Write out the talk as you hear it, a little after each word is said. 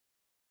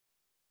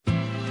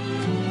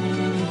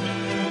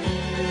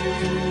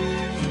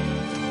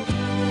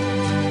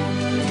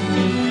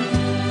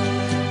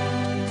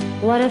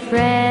What a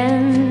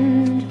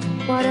friend,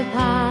 what a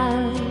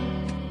pal.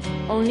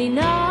 Only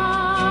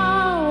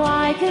now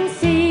I can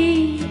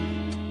see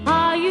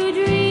how you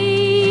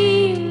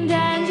dreamed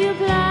and you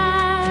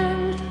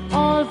planned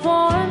all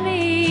for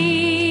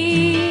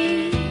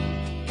me.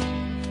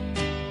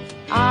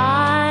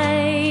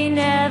 I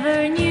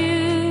never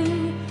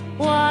knew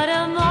what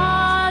a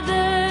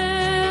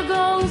mother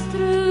goes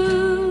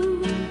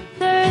through.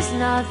 There's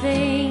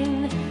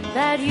nothing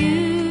that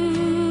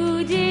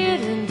you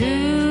didn't do.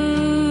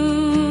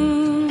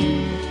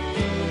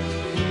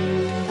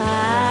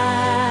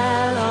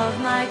 Pal of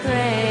my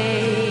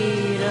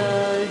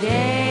cradle days,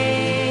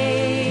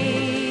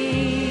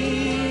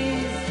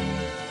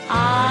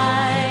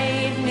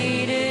 I've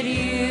needed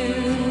you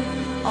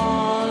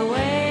always.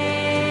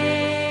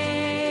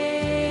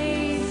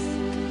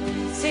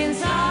 Since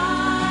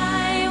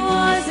I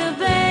was a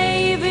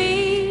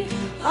baby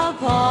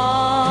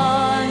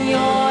upon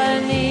your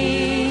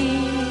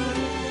knee,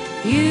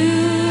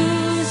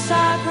 you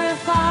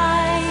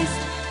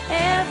sacrificed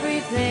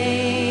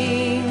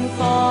everything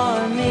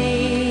for me.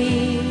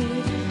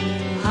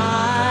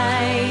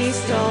 I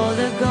stole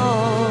the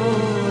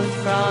gold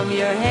from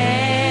your hair.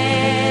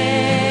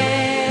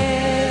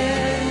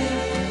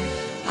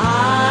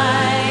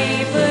 I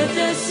put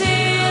the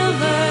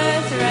silver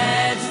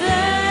threads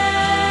there.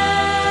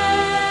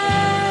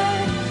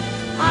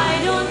 I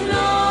don't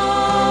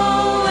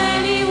know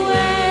any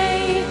way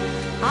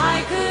I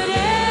could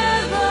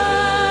ever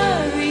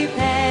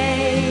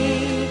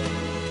repay.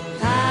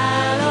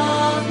 Pal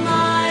of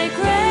my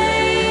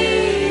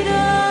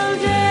cradle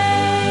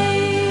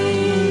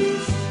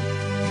days.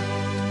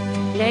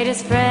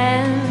 Latest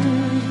friend,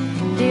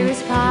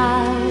 dearest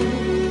pal,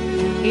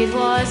 it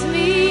was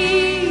me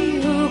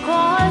who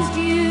caused